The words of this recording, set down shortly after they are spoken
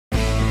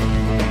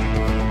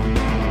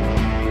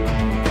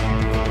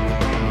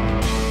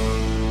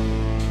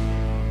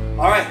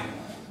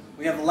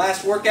the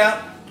last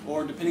workout,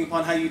 or depending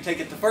upon how you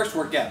take it, the first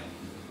workout.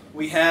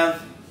 We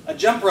have a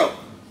jump rope.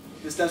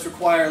 This does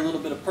require a little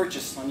bit of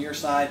purchase on your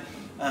side,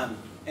 and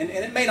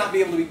it may not be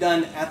able to be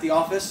done at the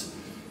office.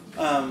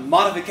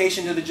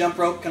 Modification to the jump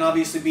rope can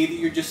obviously be that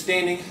you're just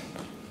standing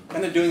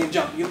and they're doing a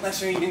jump. You don't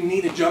necessarily even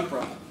need a jump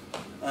rope.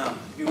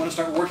 If you want to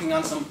start working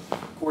on some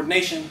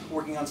coordination,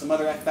 working on some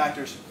other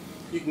factors,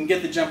 you can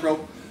get the jump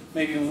rope,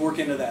 maybe even work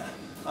into that.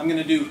 I'm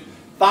going to do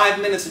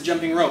 5 minutes of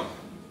jumping rope.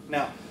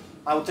 Now,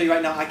 I will tell you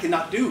right now, I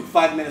cannot do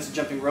 5 minutes of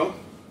jumping rope,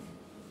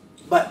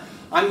 but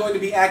I'm going to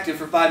be active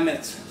for 5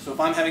 minutes. So if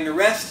I'm having to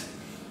rest,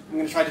 I'm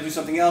going to try to do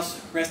something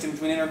else, rest in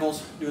between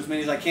intervals, do as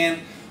many as I can,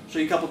 show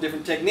you a couple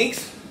different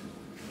techniques.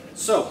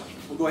 So,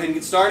 we'll go ahead and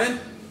get started,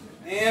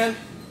 and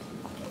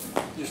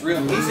just real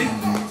easy.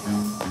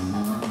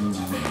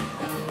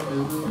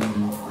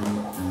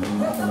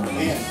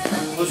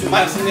 And those who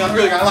might have seen me on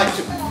earlier, I like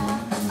to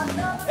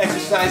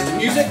exercise to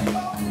music.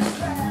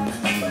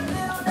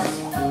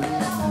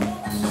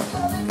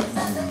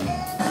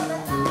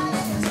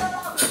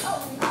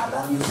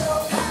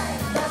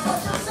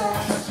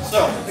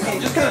 So, again,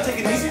 just kind of take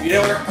it easy. If you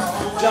never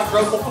jumped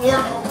rope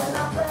before,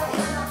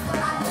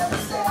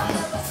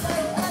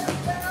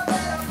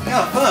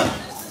 kind of fun,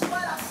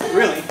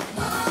 really.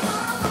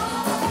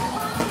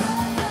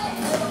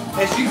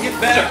 As you get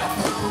better,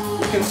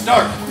 you can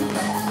start.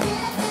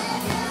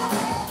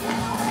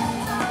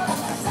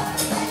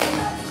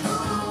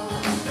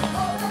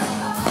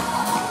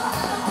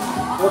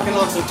 Working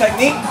on some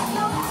technique,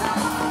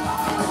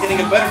 getting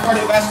a better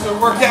cardiovascular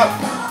workout,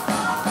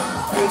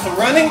 doing some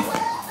running.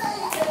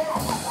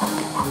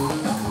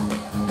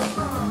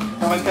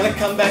 Always going to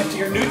come back to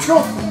your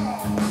neutral.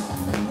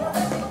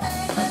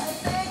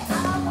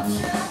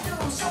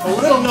 A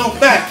little known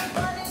fact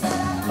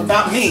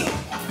about me.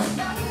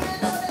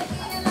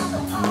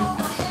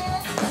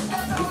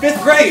 In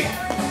 5th grade,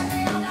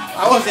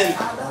 I was in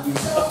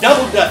a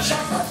double Dutch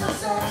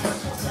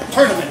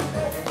tournament.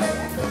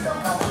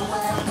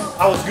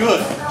 I was good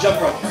at jump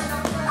rope,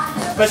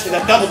 especially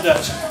that double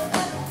Dutch.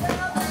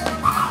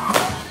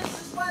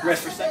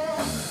 Rest for a second.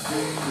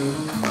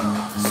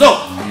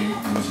 So,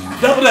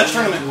 double Dutch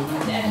tournament.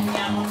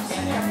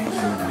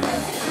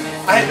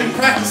 I had been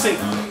practicing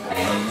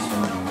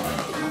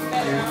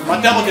my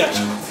double Dutch.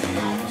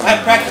 I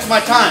had practiced my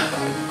time.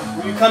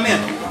 When you come in,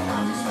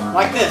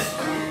 like this.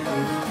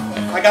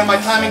 I got my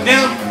timing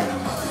down,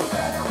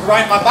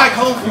 riding my bike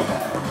home,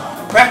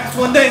 practiced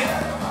one day,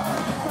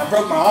 I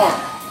broke my arm.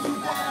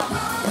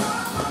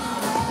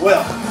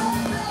 Well,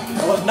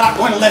 I was not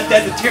going to let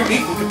that deter me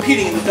from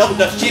competing in the Double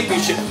Dutch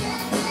Championship.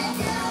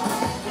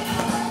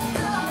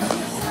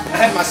 I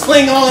had my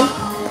sling on,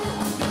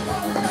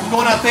 I was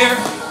going out there,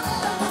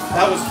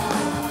 I was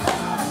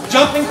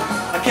jumping,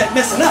 I kept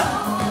messing up.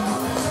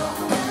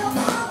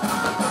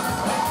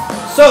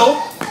 So,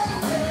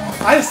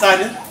 I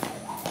decided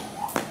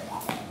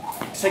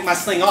to take my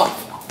sling off.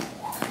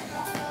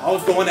 I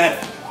was going at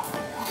it.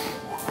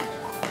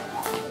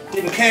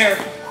 Didn't care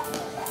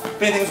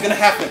if anything was going to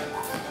happen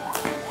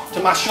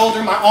to my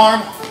shoulder, my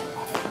arm.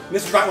 And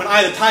this is right when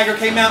Eye of the Tiger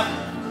came out.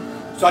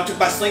 So I took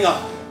my sling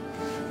off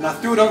and I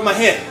threw it over my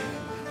head.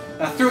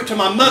 And I threw it to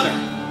my mother.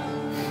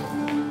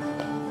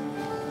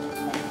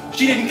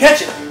 She didn't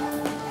catch it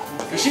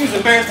because she was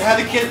embarrassed to have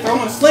the kid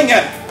throwing a sling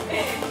at her.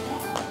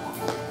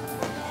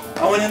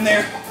 I went in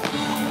there,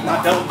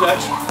 not double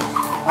Dutch.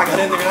 I got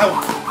in there and I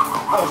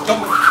was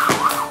jumping.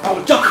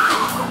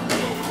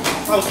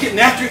 I was getting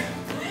after it.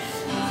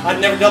 I'd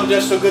never double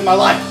Dutched so good in my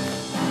life.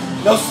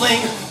 No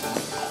sling,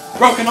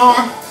 broken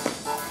arm.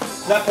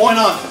 From that point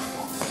on,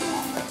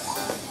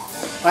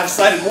 I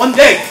decided one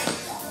day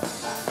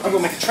I'm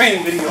going to make a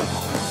training video.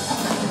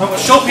 I'm going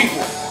to show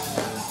people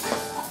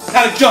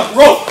how to jump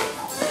rope,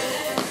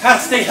 how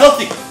to stay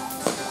healthy,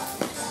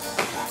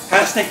 how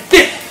to stay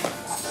fit.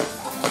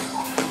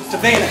 To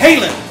Van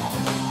Halen.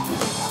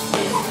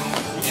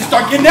 You just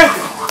start getting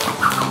after it.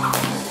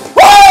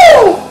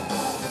 Woo!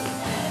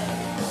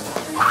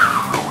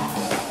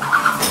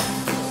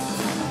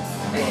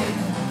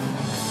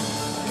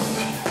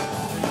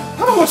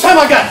 How much time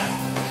I got?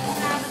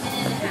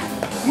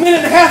 A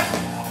minute and a half?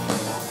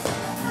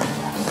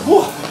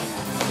 Whew.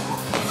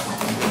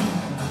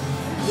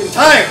 Getting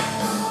tired.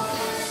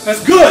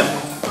 That's good.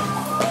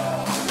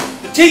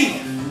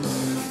 Fatigue.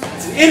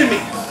 It's an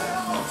enemy.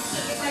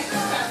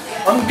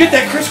 I'm gonna get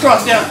that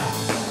crisscross down.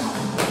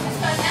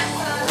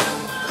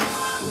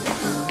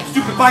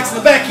 Stupid bikes in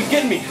the back keep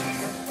getting me.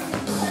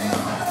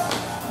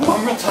 Ooh,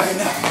 I'm real tired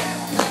now.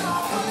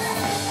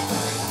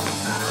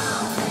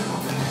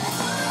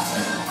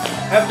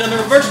 Haven't done the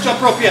reverse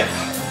jump rope yet.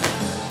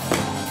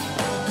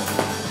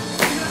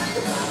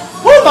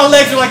 Woo, my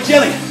legs are like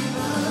jelly.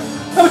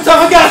 How much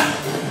time I got?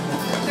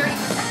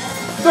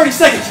 30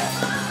 seconds.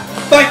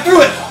 Fight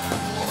through it.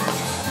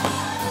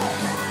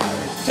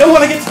 Tell me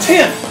when I get to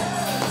 10.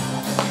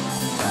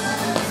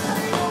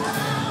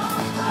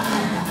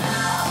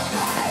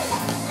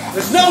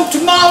 There's no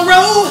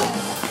tomorrow.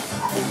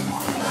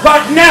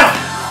 Right now,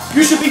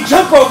 you should be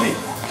jump roping.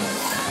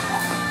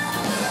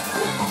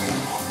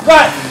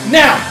 Right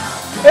Now,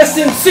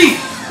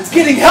 SMC is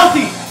getting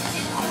healthy.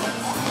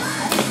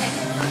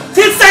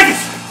 10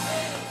 seconds.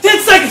 10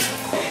 seconds.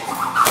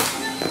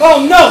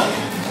 Oh no,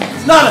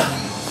 it's not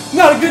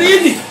a good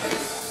ending.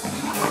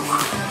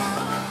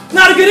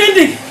 Not a good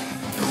ending.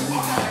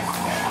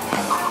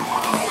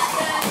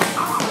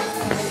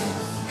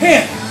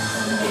 Hand,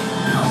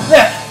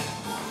 left.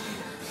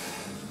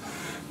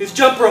 It's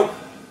jump rope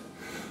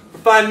for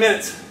 5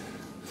 minutes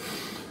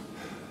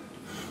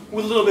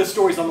with a little bit of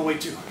stories on the way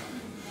too.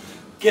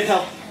 Get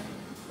healthy,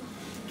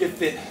 get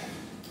fit,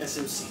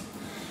 SMC.